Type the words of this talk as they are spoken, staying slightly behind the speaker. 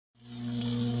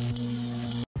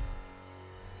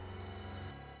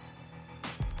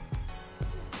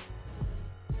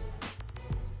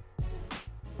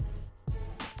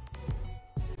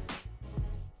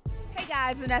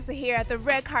Guys, Vanessa here at the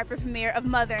red carpet premiere of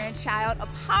Mother and Child, a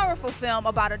powerful film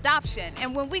about adoption.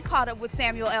 And when we caught up with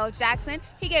Samuel L. Jackson,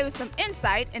 he gave us some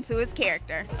insight into his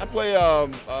character. I play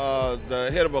the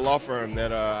head of a law firm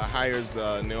that hires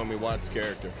Naomi Watts'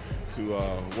 character to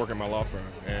work at my law firm.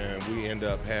 And we end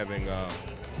up having,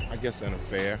 I guess, an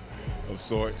affair of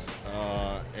sorts.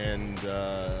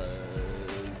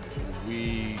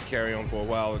 We carry on for a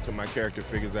while until my character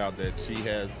figures out that she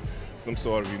has some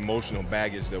sort of emotional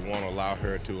baggage that won't allow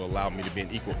her to allow me to be an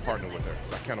equal partner with her.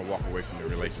 So I kind of walk away from the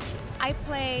relationship. I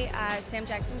play Sam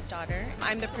Jackson's daughter.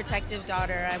 I'm the protective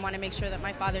daughter. I want to make sure that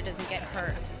my father doesn't get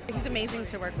hurt. He's amazing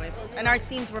to work with. And our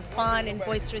scenes were fun and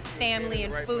boisterous family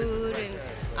and food.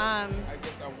 And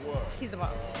he's a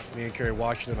mom. Me and Kerry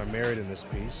Washington are married in this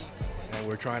piece, and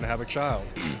we're trying to have a child.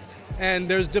 And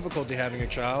there's difficulty having a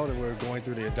child, and we're going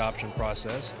through the adoption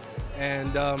process.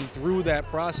 And through that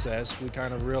process, we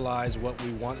kind of realize what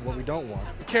we want, what we don't want.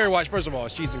 Kerry Washington, first of all,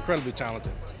 she's incredibly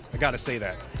talented. I got to say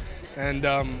that. And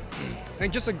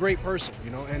just a great person,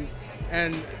 you know.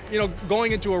 And you know,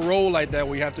 going into a role like that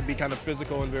where you have to be kind of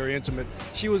physical and very intimate,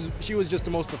 she was just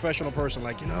the most professional person.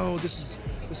 Like, you know, this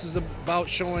is about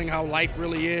showing how life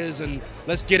really is, and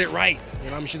let's get it right. You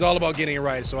know, I mean, she's all about getting it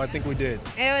right, so I think we did.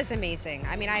 It was amazing.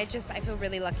 I mean, I feel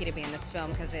really lucky to be in this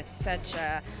film because it's such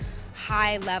a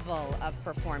high level of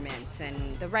performance,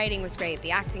 and the writing was great,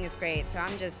 the acting is great, so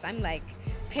I'm like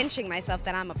pinching myself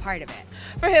that I'm a part of it.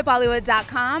 For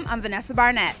HipHollywood.com, I'm Vanessa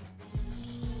Barnett.